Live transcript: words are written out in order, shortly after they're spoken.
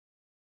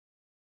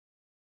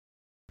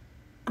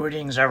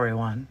Greetings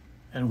everyone,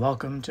 and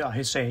welcome to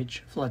Ice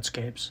Age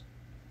Floodscapes.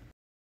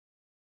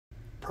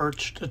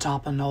 Perched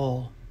atop a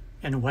knoll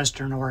in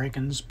western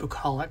Oregon's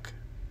bucolic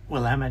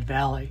Willamette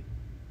Valley,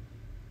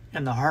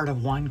 in the heart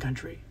of wine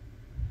country,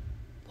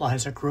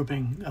 lies a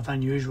grouping of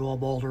unusual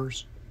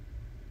boulders.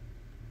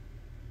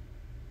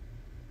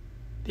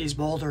 These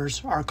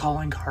boulders are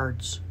calling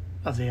cards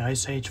of the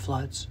Ice Age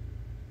floods.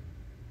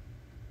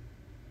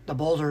 The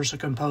boulders are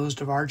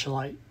composed of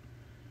argillite,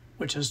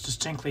 which is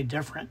distinctly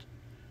different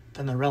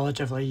than the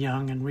relatively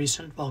young and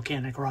recent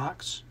volcanic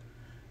rocks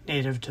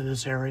native to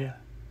this area.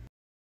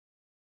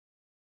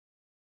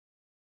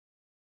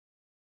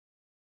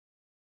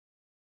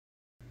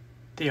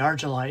 The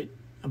argillite,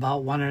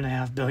 about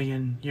 1.5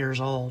 billion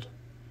years old,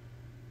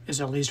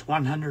 is at least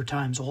 100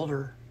 times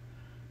older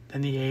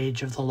than the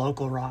age of the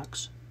local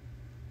rocks.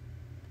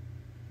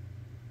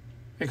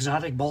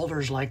 Exotic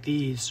boulders like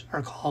these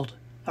are called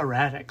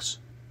erratics.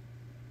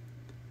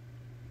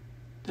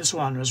 This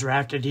one was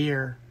rafted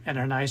here in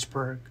an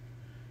iceberg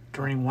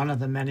during one of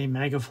the many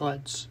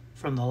megafloods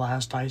from the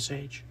last ice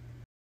age.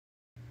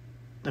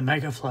 The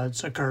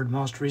megafloods occurred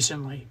most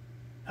recently,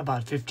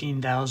 about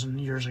 15,000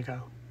 years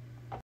ago.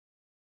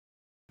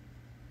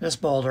 This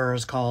boulder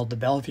is called the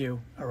Bellevue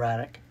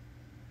Erratic,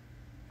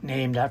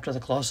 named after the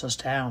closest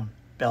town,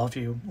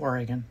 Bellevue,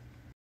 Oregon.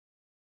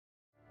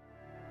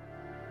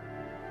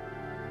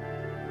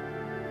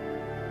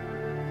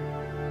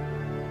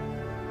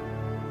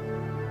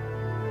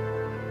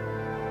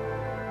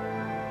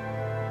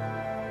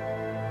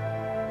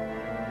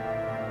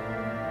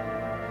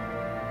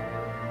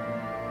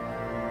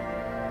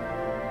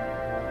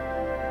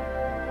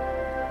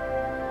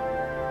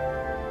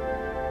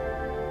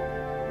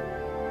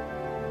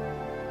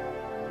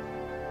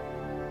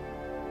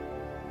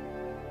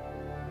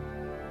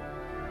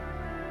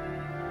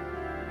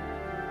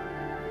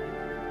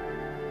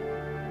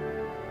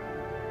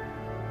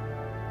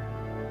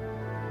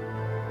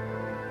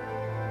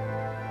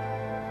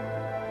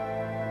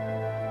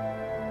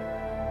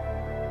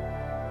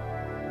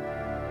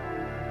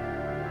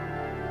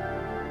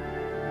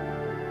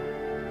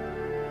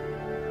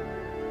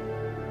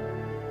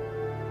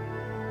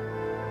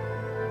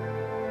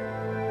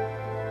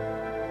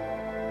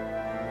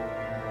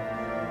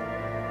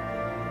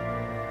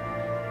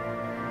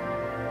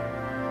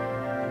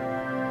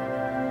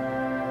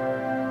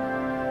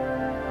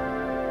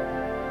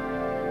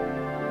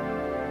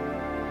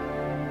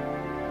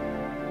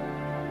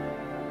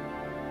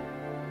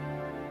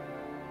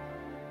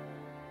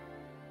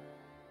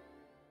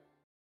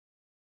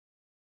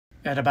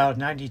 At about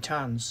 90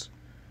 tons,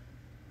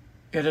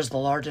 it is the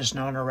largest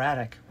known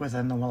erratic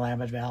within the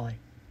Willamette Valley.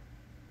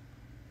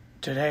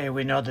 Today,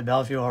 we know the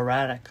Bellevue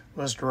Erratic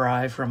was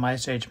derived from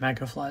Ice Age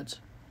megafloods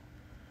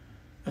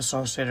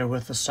associated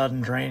with the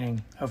sudden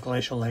draining of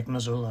glacial Lake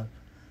Missoula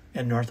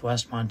in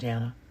northwest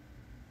Montana.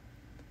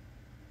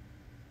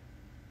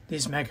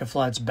 These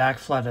megafloods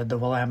backflooded the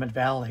Willamette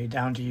Valley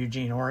down to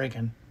Eugene,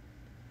 Oregon,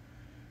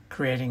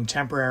 creating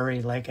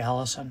temporary Lake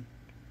Allison,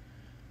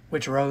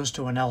 which rose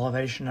to an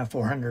elevation of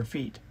 400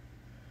 feet,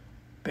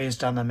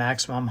 based on the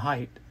maximum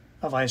height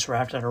of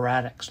ice-rafted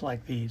erratics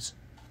like these.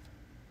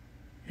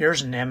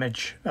 Here's an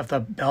image of the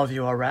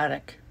Bellevue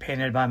Erratic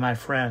painted by my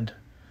friend,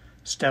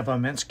 Stevo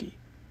Minsky,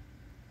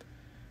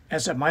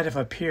 as it might have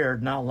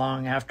appeared not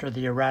long after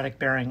the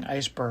erratic-bearing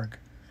iceberg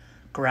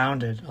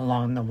grounded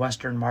along the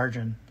western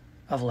margin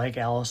of Lake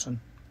Allison.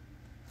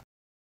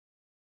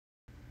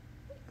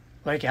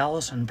 Lake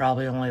Allison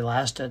probably only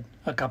lasted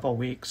a couple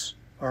weeks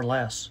or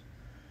less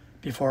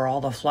before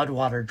all the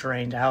floodwater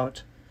drained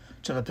out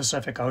to the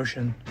Pacific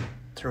Ocean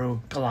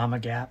through Kalama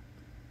Gap.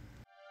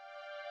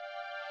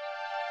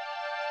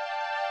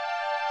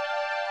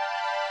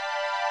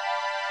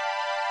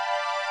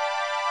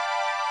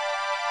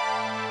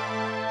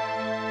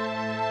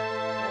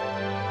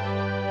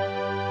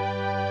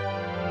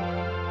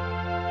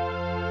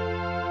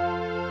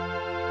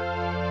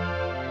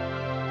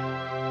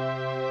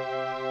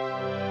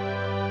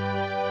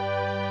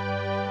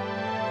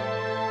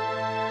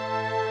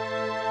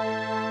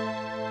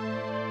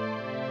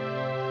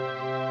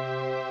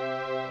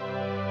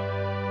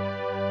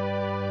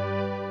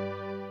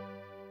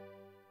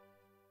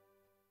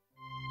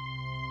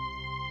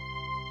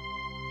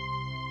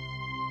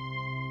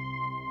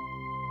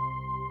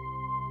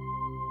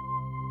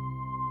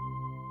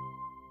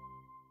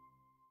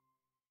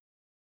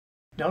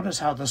 Notice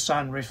how the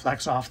sun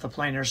reflects off the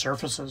planar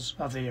surfaces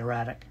of the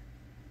erratic.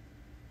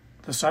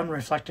 The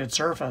sun-reflected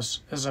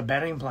surface is a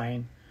bedding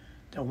plane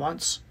that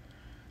once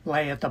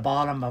lay at the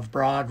bottom of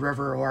broad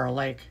river or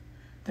lake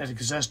that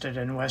existed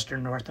in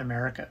western North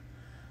America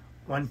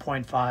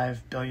 1.5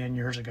 billion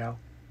years ago.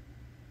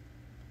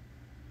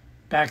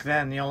 Back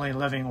then, the only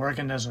living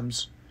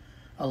organisms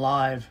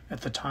alive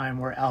at the time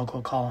were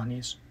algal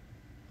colonies.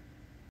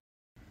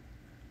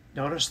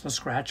 Notice the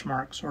scratch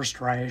marks or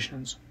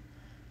striations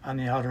on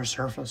the outer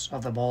surface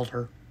of the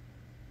boulder.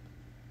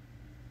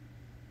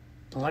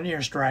 The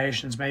linear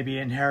striations may be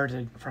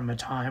inherited from a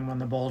time when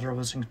the boulder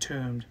was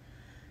entombed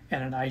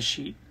in an ice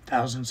sheet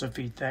thousands of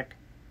feet thick.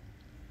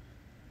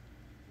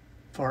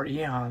 For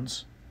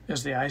eons,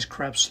 as the ice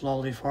crept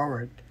slowly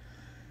forward,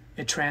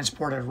 it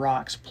transported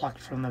rocks plucked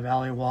from the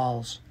valley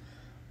walls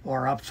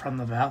or up from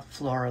the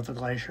floor of the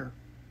glacier.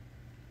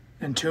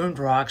 Entombed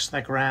rocks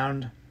that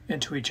ground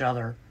into each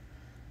other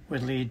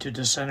would lead to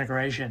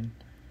disintegration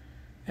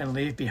and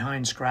leave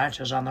behind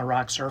scratches on the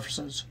rock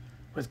surfaces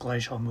with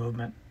glacial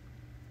movement.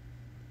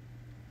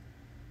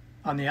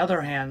 On the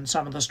other hand,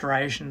 some of the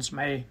striations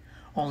may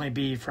only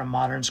be from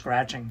modern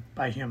scratching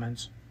by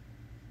humans.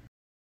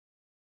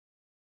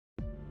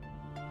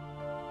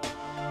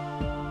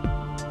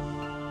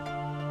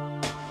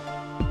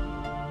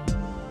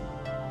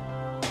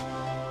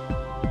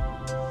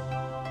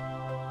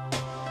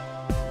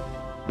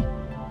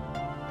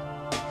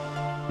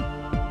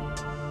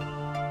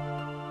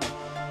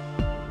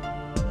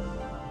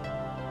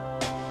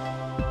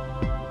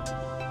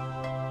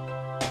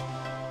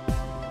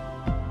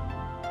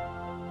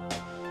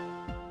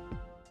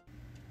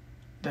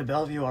 The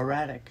Bellevue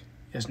Erratic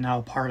is now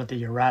part of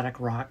the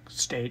Erratic Rock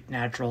State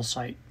Natural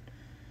Site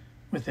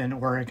within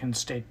Oregon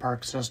State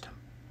Park System.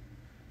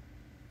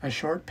 A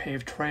short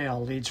paved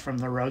trail leads from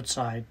the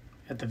roadside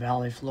at the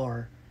valley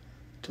floor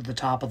to the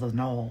top of the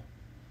knoll,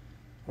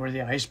 where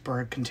the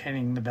iceberg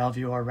containing the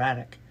Bellevue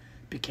Erratic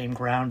became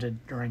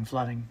grounded during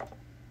flooding.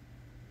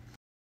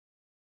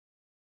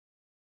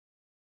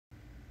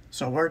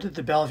 So where did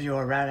the Bellevue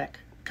Erratic,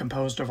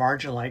 composed of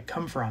argillite,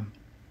 come from?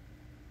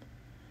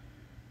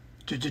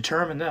 To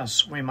determine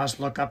this, we must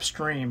look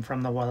upstream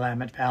from the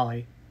Willamette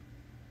Valley.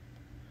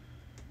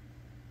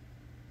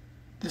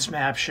 This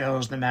map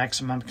shows the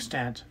maximum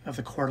extent of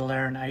the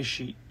Cordilleran ice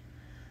sheet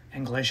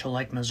and glacial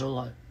Lake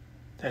Missoula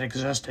that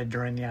existed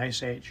during the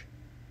Ice Age.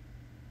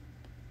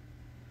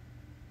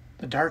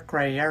 The dark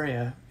gray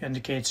area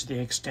indicates the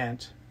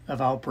extent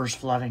of outburst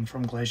flooding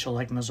from glacial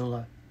Lake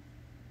Missoula.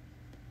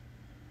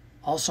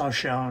 Also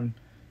shown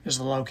is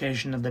the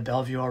location of the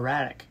Bellevue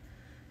Erratic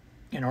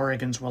in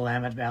Oregon's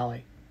Willamette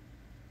Valley.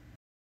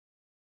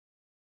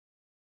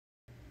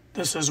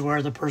 This is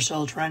where the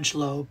Purcell Trench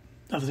lobe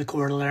of the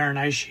Cordilleran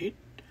ice sheet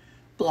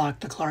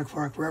blocked the Clark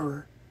Fork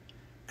River,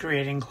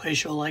 creating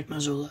glacial Lake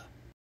Missoula.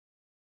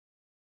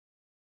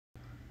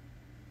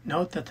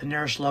 Note that the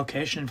nearest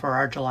location for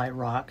argillite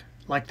rock,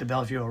 like the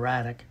Bellevue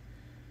Erratic,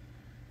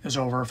 is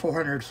over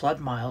 400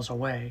 flood miles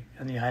away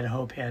in the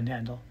Idaho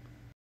Panhandle.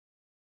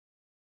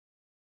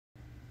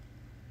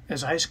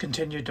 As ice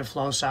continued to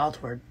flow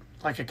southward,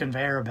 like a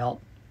conveyor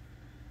belt,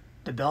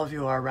 the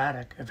Bellevue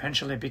Erratic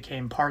eventually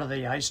became part of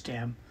the ice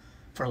dam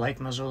for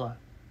Lake Missoula,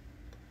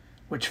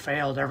 which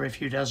failed every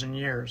few dozen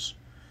years,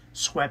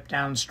 swept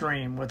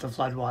downstream with the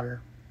floodwater.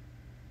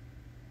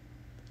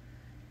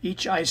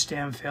 Each ice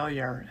dam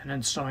failure and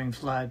ensuing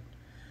flood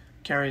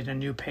carried a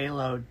new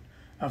payload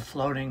of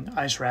floating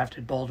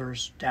ice-rafted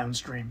boulders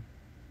downstream.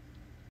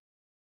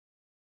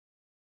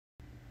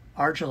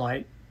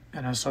 Argillite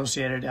and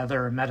associated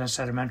other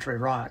metasedimentary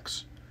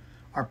rocks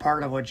are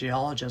part of what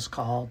geologists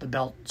call the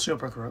Belt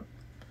Supergroup,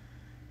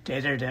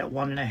 dated at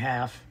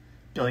 1.5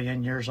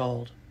 billion years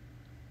old.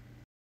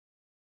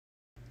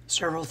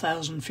 Several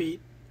thousand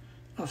feet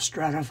of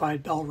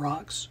stratified belt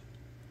rocks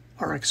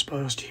are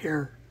exposed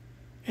here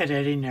at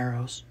Eddy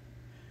Narrows,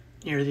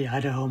 near the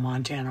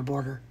Idaho-Montana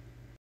border.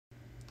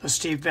 The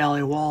steep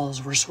valley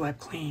walls were swept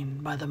clean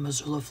by the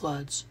Missoula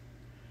floods,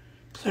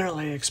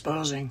 clearly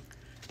exposing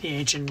the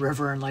ancient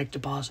river and lake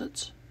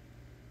deposits,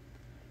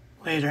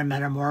 later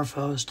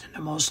metamorphosed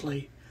into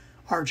mostly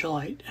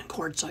argillite and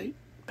quartzite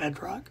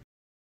bedrock.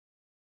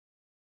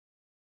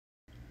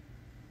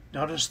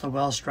 Notice the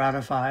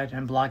well-stratified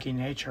and blocky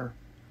nature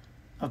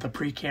of the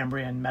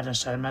Precambrian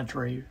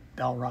metasedimentary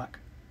belt rock,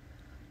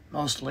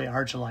 mostly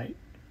argillite,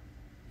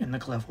 in the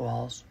cliff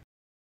walls.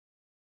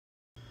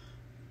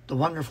 The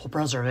wonderful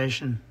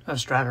preservation of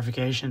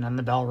stratification in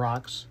the belt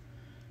rocks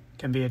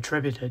can be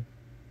attributed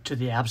to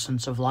the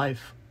absence of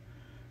life,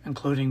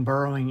 including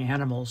burrowing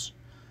animals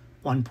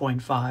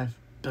 1.5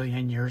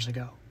 billion years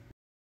ago.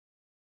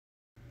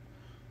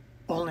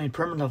 Only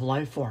primitive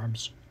life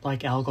forms,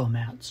 like algal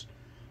mats,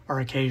 are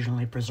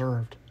occasionally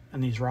preserved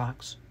in these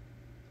rocks.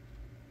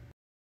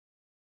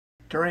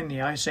 During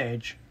the Ice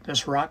Age,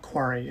 this rock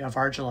quarry of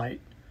argillite,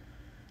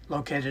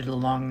 located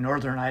along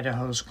northern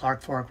Idaho's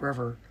Clark Fork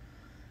River,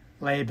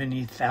 lay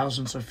beneath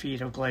thousands of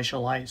feet of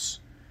glacial ice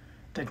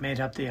that made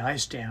up the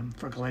ice dam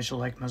for glacial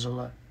Lake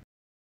Missoula.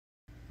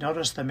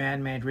 Notice the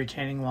man-made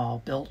retaining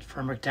wall built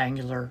from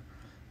rectangular,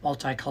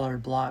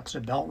 multicolored blocks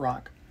of belt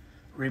rock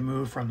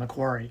removed from the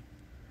quarry,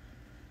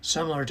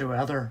 similar to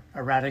other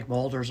erratic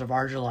boulders of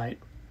argillite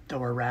that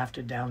were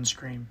rafted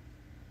downstream.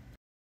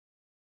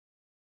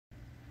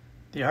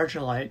 The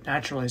argillite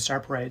naturally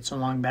separates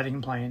along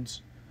bedding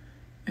planes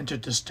into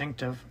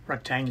distinctive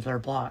rectangular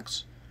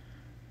blocks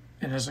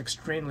and is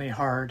extremely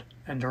hard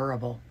and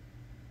durable.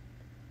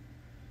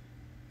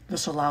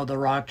 This allowed the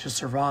rock to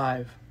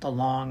survive the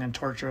long and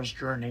tortuous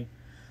journey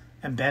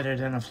embedded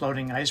in a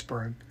floating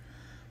iceberg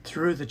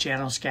through the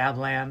Channel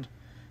Scabland,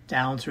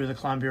 down through the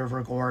Columbia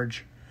River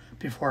Gorge,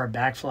 before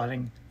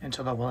backflooding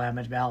into the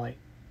Willamette Valley.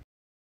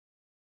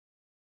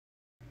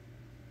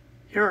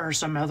 Here are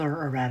some other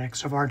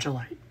erratics of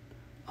argillite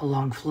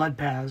along flood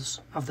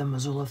paths of the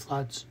Missoula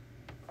floods.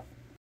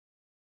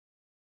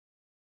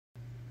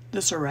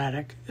 This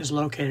erratic is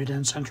located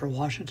in central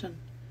Washington,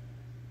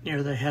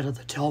 near the head of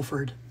the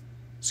Telford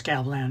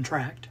Scabland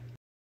Tract,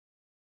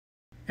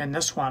 and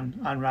this one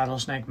on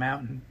Rattlesnake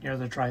Mountain near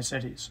the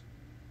Tri-Cities.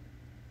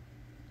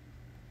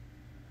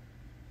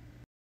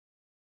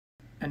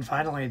 And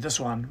finally, this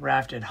one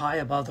rafted high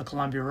above the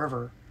Columbia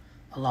River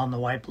along the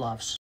White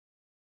Bluffs.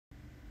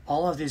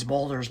 All of these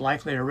boulders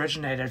likely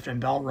originated from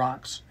belt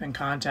rocks in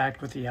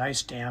contact with the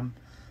ice dam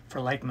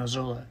for Lake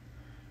Missoula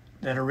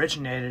that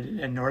originated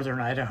in northern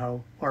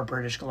Idaho or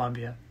British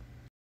Columbia.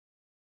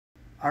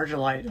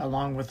 Argillite,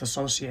 along with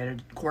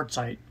associated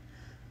quartzite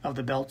of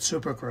the belt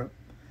supergroup,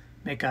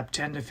 make up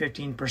 10 to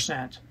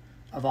 15%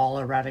 of all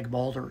erratic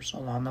boulders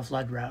along the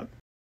flood route.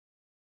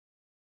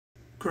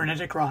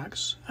 Granitic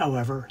rocks,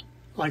 however,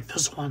 like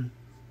this one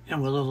in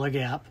Willula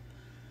Gap,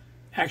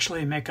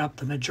 actually make up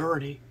the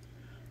majority,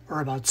 or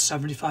about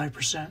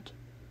 75%,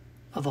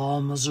 of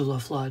all Missoula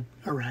flood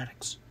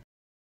erratics.